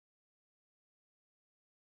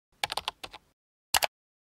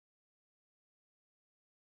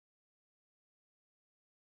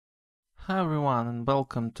Hi everyone and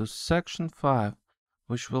welcome to section 5,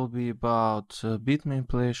 which will be about bit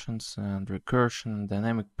manipulations and recursion and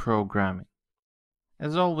dynamic programming.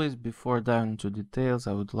 As always, before diving into details,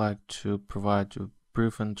 I would like to provide you a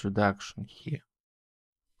brief introduction here.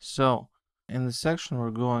 So, in this section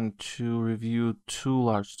we're going to review two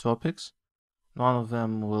large topics. One of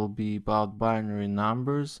them will be about binary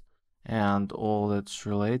numbers and all that's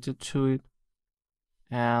related to it.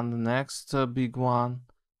 And the next big one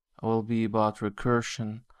will be about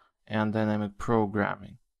recursion and dynamic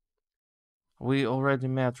programming. We already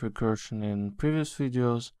met recursion in previous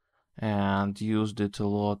videos and used it a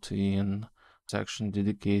lot in section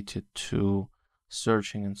dedicated to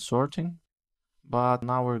searching and sorting, but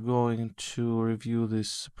now we're going to review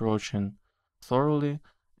this approach thoroughly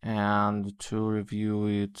and to review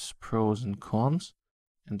its pros and cons,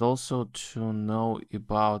 and also to know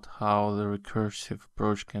about how the recursive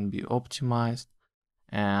approach can be optimized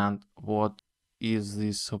and what is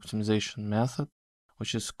this optimization method,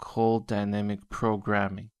 which is called dynamic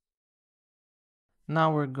programming.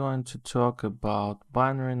 Now we're going to talk about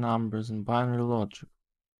binary numbers and binary logic.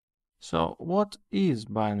 So what is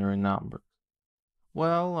binary number?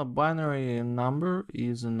 Well, a binary number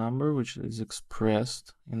is a number which is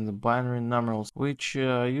expressed in the binary numerals, which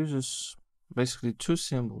uses basically two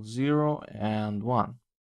symbols, 0 and 1.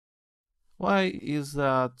 Why is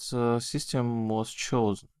that system was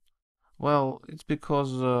chosen? Well, it's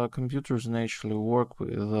because computers naturally work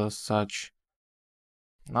with such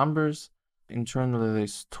numbers. Internally, they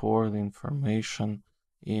store the information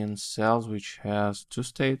in cells which has two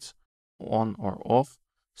states, on or off.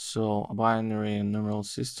 So a binary numeral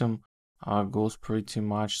system goes pretty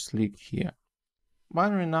much sleek here.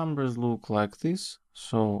 Binary numbers look like this.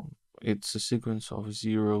 So it's a sequence of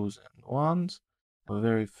zeros and ones. The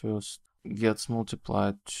very first gets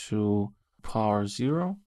multiplied to power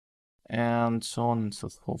 0. And so on and so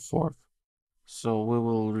forth. So we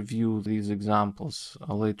will review these examples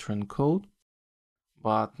later in code,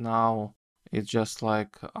 but now it's just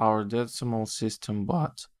like our decimal system,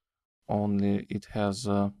 but only it has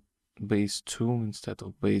a base 2 instead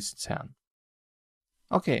of base 10.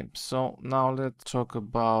 Okay, so now let's talk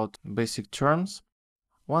about basic terms.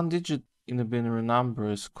 One digit in a binary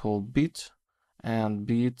number is called bit, and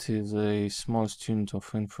bit is a smallest unit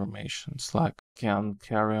of information. It's like can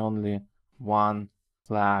carry only one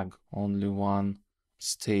flag, only one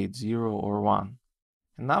state, 0 or 1.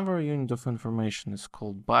 Another unit of information is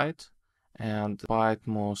called byte, and byte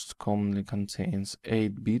most commonly contains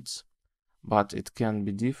 8 bits, but it can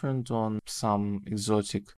be different on some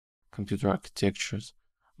exotic computer architectures.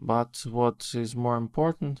 But what is more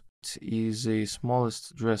important is a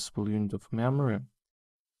smallest addressable unit of memory.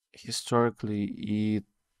 Historically,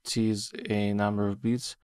 it is a number of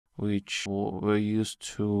bits which were used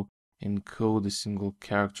to encode a single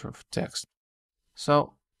character of text.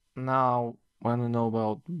 So now when we know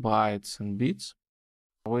about bytes and bits,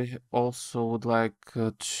 we also would like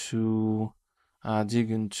to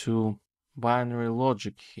dig into binary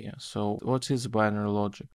logic here. So what is binary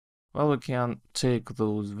logic? Well, we can take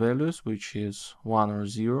those values, which is 1 or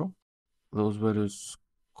 0. Those values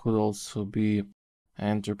could also be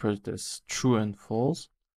interpreted as true and false,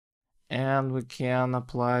 and we can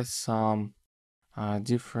apply some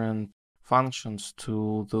different functions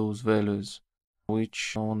to those values,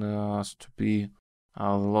 which known as to be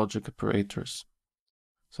logic operators.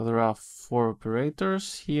 So there are 4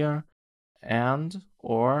 operators here: AND,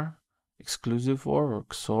 OR, exclusive OR or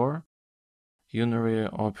XOR, unary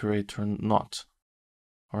operator NOT,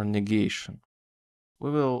 or negation. We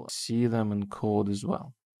will see them in code as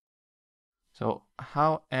well. So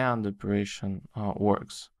how AND operation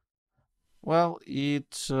works? Well,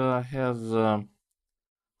 it has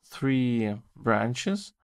 3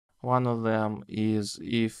 branches. One of them is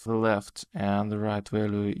if the left and the right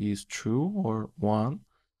value is true or 1,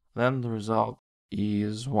 then the result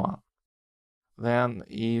is 1. Then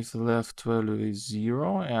if the left value is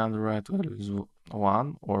 0 and the right value is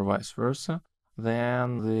 1, or vice versa,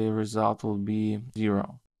 then the result will be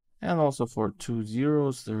 0. And also for 2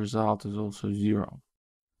 zeros, the result is also 0.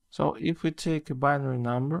 So if we take a binary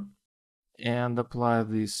number and apply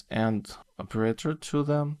this AND operator to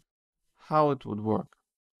them, how it would work?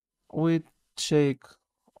 We take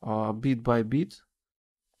bit by bit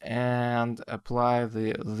and apply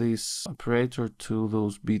this operator to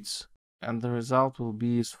those bits, and the result will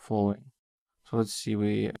be as following. So let's see,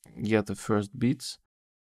 we get the first bits.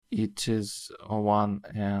 It is 1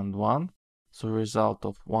 and 1. So the result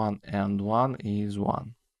of 1 and 1 is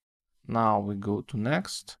 1. Now we go to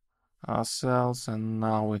next cells, and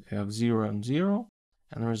now we have 0 and 0,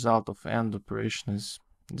 and the result of AND operation is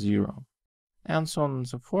 0. and so on and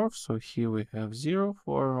so forth. So here we have 0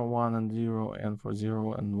 for 1 and 0, and for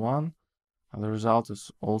 0 and 1, and the result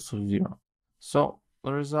is also 0. So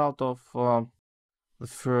the result of the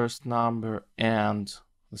first number and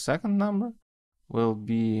the second number will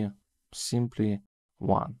be simply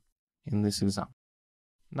 1 in this example.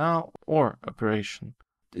 Now, OR operation.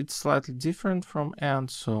 It's slightly different from AND,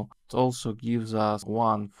 so it also gives us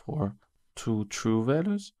 1 for 2 true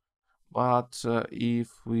values. But if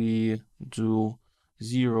we do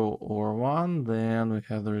 0 or 1, then we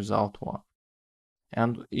have the result 1.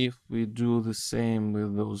 And if we do the same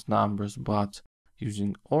with those numbers, but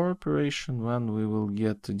using OR operation, then we will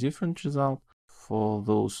get a different result. For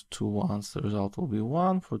those two ones, the result will be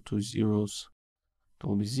 1. For two zeros, it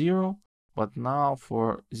will be 0. But now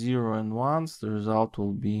for 0 and 1s, the result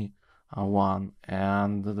will be 1.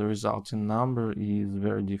 And the resulting number is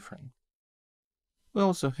very different. We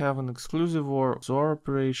also have an exclusive OR XOR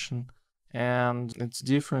operation, and it's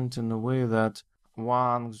different in the way that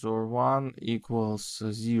 1 XOR 1 equals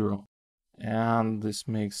 0. And this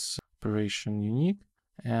makes operation unique,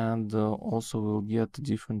 and also we'll get a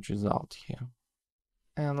different result here.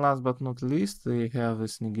 And last but not least, we have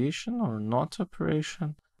this negation or NOT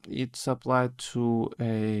operation. It's applied to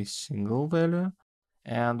a single value,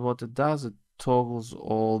 and what it does, it toggles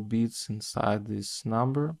all bits inside this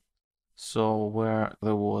number. So where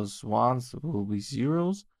there was ones, there will be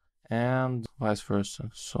zeros, and vice versa.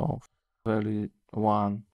 So value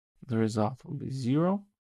 1, the result will be 0,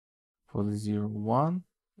 for the 0, 1,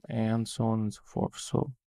 and so on and so forth.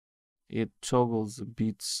 So it toggles the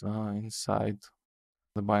bits inside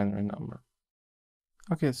the binary number.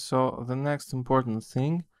 Okay, so the next important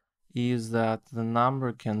thing is that the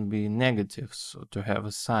number can be negative, so to have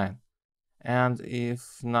a sign. And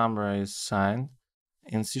if number is signed,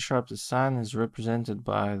 in C#, the sign is represented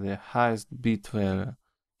by the highest bit value.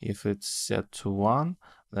 If it's set to 1,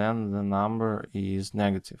 then the number is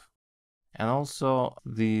negative. And also,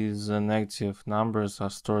 these negative numbers are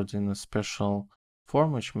stored in a special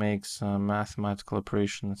form, which makes mathematical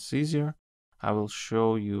operations easier. I will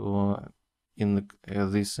show you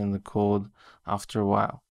this in the code after a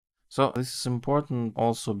while. So this is important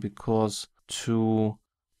also because two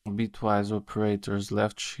bitwise operators,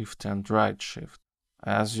 left shift and right shift.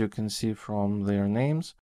 As you can see from their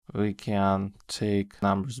names, we can take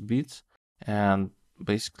numbers bits and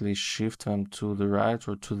basically shift them to the right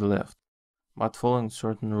or to the left, but following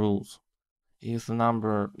certain rules. If the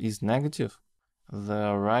number is negative,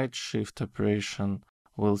 the right shift operation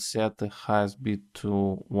will set the highest bit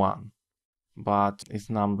to 1. But if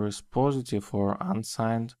number is positive or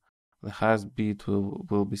unsigned, the highest bit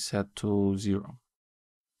will be set to 0.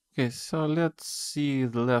 Okay, so let's see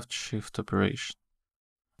the left shift operation.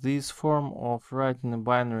 This form of writing the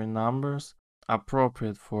binary numbers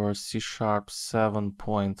appropriate for C#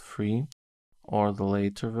 7.3 or the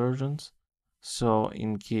later versions. So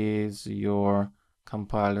in case your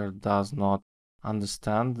compiler does not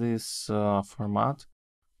understand this format,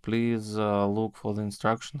 please look for the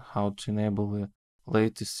instruction how to enable the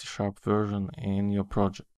latest C# version in your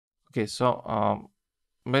project. Okay, so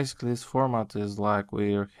basically this format is like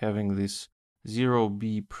we're having this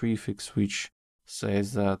 0b prefix, which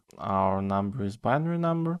says that our number is binary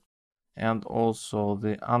number, and also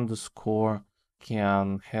the underscore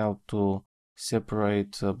can help to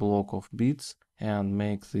separate a block of bits and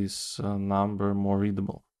make this number more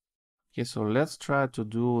readable. Okay, so let's try to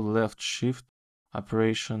do left shift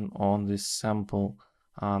operation on this sample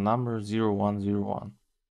number 0101.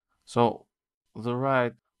 So the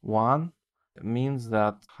right 1 means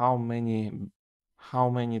that how many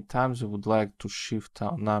times we would like to shift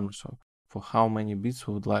our number. So for how many bits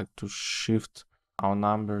we would like to shift our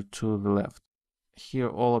number to the left. Here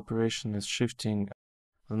all operation is shifting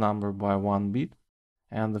the number by 1 bit,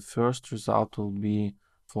 and the first result will be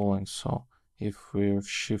following. So if we're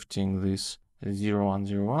shifting this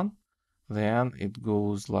 0101, then it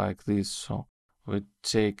goes like this. So we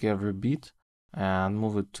take every bit and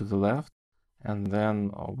move it to the left, and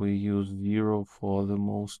then we use 0 for the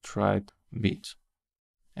most right bit.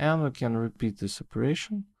 And we can repeat this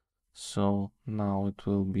operation. So now it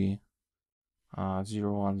will be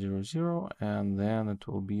 0100, and then it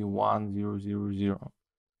will be 1000.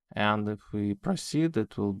 And if we proceed,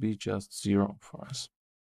 it will be just 0 for us.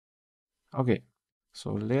 Okay,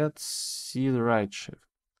 so let's see the right shift.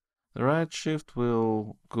 The right shift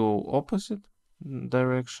will go opposite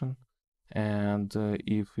direction, and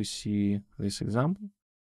if we see this example,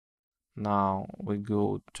 now we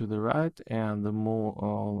go to the right, and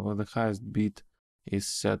the highest bit is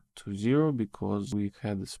set to 0 because we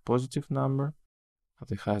had this positive number.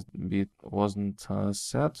 The highest bit wasn't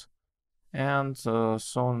set, and so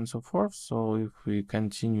on and so forth. So if we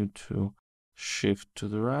continue to shift to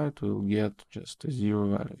the right, we'll get just a 0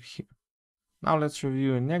 value here. Now let's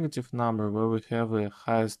review a negative number where we have a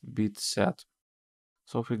highest bit set.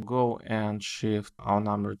 So if we go and shift our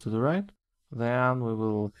number to the right, then we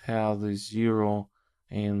will have the 0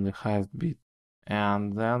 in the highest bit.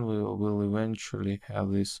 And then we will eventually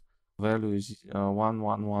have this value is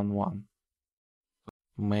 1111.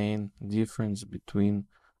 Main difference between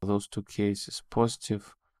those two cases,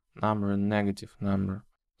 positive number and negative number.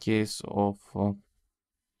 Case of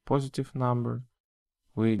positive number,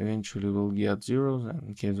 we eventually will get zeros, and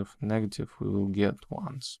in case of negative, we will get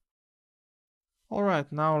ones.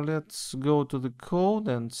 Alright, now let's go to the code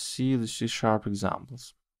and see the C#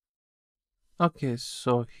 examples. Okay,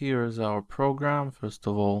 so here's our program. First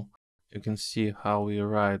of all, you can see how we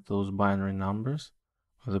write those binary numbers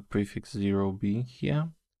with the prefix 0b here.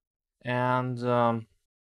 And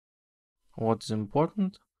what's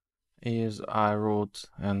important is I wrote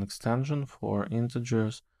an extension for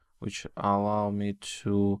integers which allow me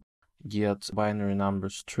to get binary number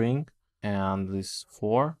string, and this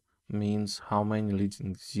 4 means how many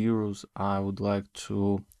leading zeros I would like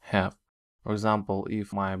to have. For example,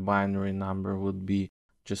 if my binary number would be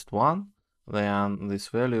just 1, then this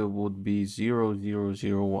value would be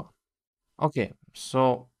 0001. Okay,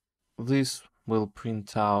 so this will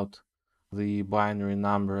print out the binary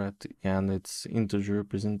number and its integer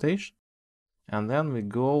representation. And then we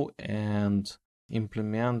go and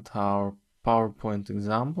implement our PowerPoint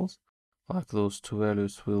examples. Like those two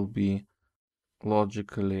values will be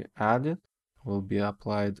logically added, will be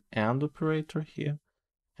applied AND operator here.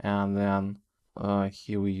 And then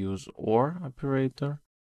here we use OR operator.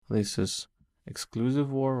 This is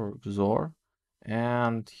exclusive OR or XOR.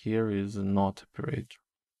 And here is a NOT operator.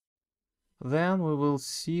 Then we will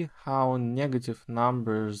see how negative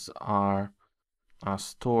numbers are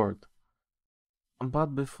stored.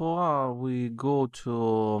 But before we go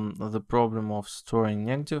to the problem of storing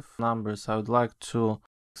negative numbers, I would like to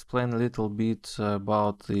explain a little bit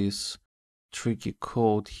about this tricky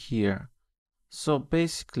code here. So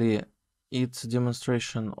basically, it's a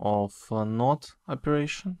demonstration of a NOT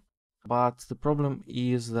operation, but the problem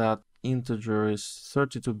is that integer is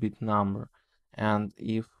 32-bit number, and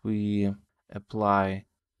if we apply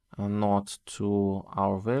a NOT to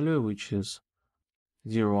our value, which is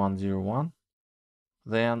 0101,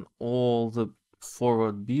 then all the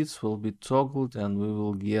forward bits will be toggled and we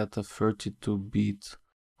will get a 32-bit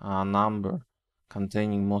number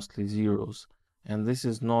containing mostly zeros. And this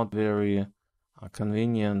is not very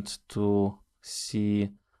convenient to see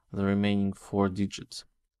the remaining 4 digits.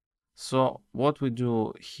 So what we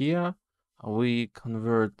do here, we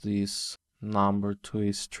convert this number to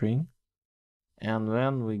a string, and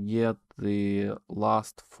then we get the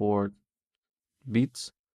last 4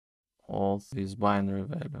 bits of this binary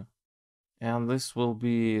value. And this will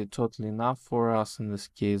be totally enough for us in this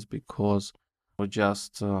case, because we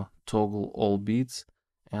just toggle all bits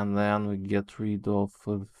and then we get rid of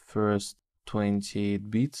the first 28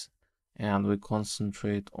 bits and we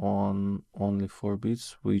concentrate on only 4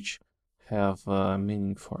 bits which have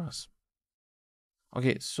meaning for us.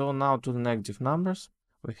 Okay, so now to the negative numbers.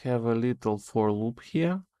 We have a little for loop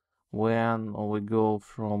here when we go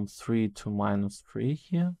from 3 to -3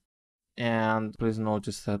 here. And please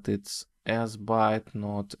notice that it's as byte,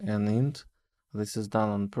 not an int. This is done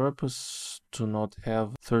on purpose to not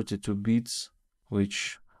have 32 bits,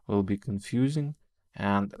 which will be confusing.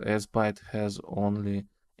 And as byte has only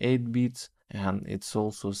 8 bits, and it's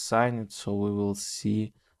also signed, so we will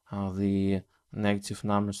see the negative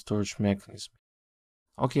number storage mechanism.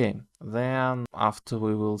 Okay, then after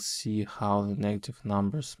we will see how the negative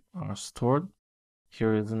numbers are stored.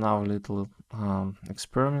 Here is another little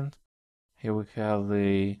experiment. Here we have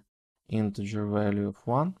the integer value of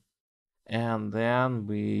 1, and then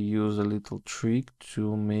we use a little trick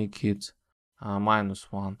to make it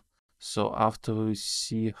 -1. So after we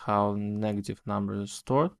see how negative numbers are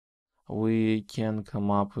stored, we can come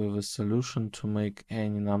up with a solution to make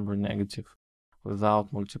any number negative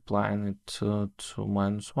without multiplying it to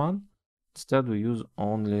 -1. Instead, we use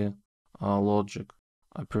only logic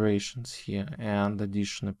operations here and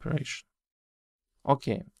addition operation.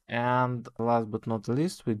 Okay, and last but not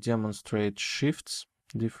least, we demonstrate shifts,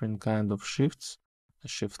 different kind of shifts,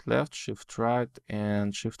 shift left, shift right,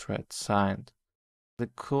 and shift right signed. The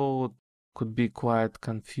code could be quite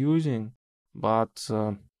confusing, but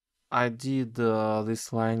I did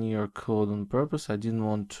this linear code on purpose. I didn't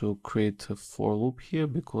want to create a for loop here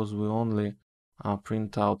because we only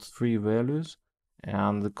print out 3 values,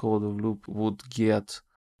 and the code of loop would get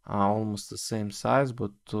almost the same size,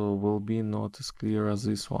 but will be not as clear as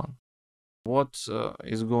this one. What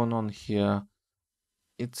is going on here?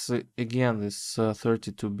 It's again this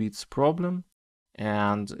 32 bits problem,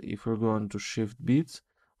 and if we're going to shift bits,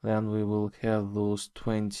 then we will have those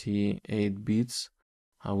 28 bits,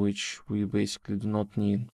 which we basically do not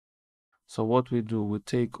need. So what we do, we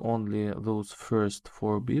take only those first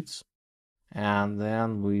 4 bits, and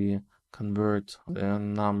then we convert the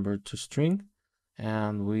number to string,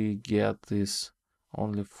 and we get this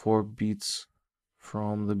only 4 bits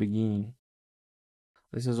from the beginning.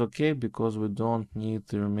 This is okay because we don't need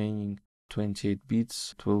the remaining 28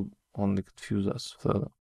 bits. It will only confuse us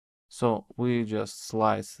further. So we just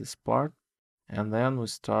slice this part, and then we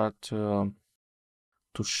start to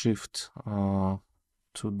shift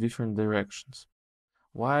to different directions.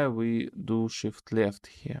 Why we do shift left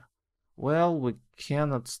here? Well, we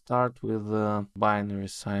cannot start with a binary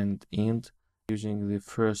signed int using the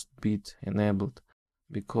first bit enabled,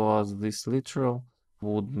 because this literal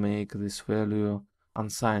would make this value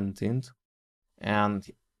unsigned int, and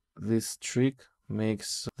this trick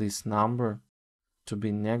makes this number to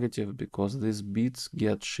be negative because these bits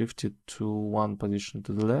get shifted to one position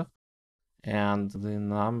to the left, and the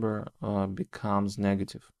number becomes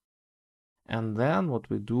negative. And then what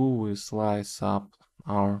we do, we slice up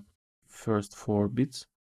our first 4 bits,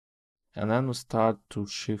 and then we start to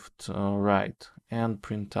shift right and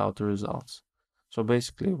print out the results. So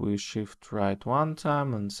basically we shift right one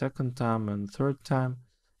time and second time and third time,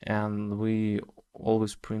 and we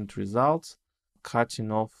always print results,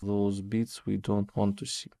 cutting off those bits we don't want to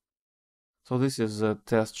see. So this is a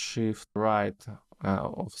test shift right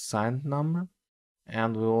of signed number,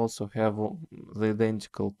 and we also have the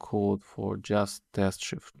identical code for just test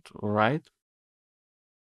shift right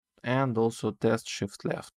and also test shift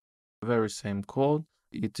left. Very same code.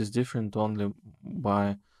 It is different only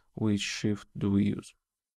by which shift do we use.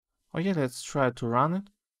 Okay, let's try to run it.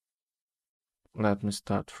 Let me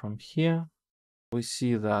start from here. We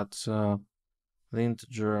see that the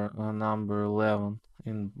integer number 11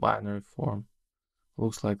 in binary form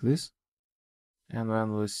looks like this. And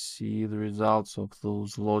then we see the results of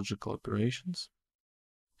those logical operations.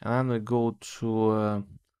 And then we go to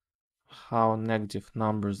how negative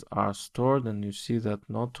numbers are stored, and you see that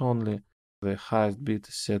not only the highest bit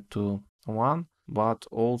is set to 1, but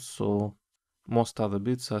also most other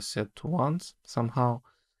bits are set to 1s somehow.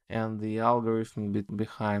 And the algorithm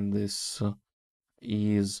behind this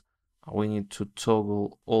is we need to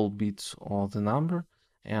toggle all bits of the number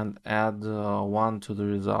and add 1 to the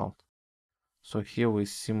result. So here we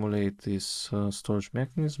simulate this storage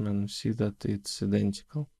mechanism and see that it's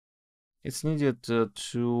identical. It's needed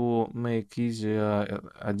to make easier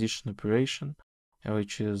addition operation,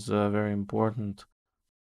 which is very important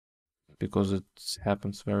because it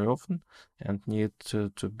happens very often and need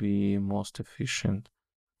to be most efficient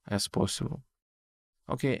as possible.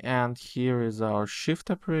 Okay, and here is our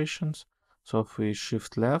shift operations. So if we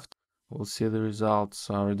shift left, we'll see the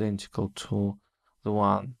results are identical to the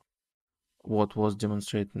one what was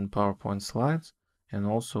demonstrated in PowerPoint slides. And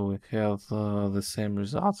also we have the same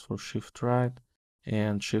results for shift right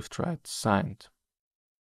and shift right signed.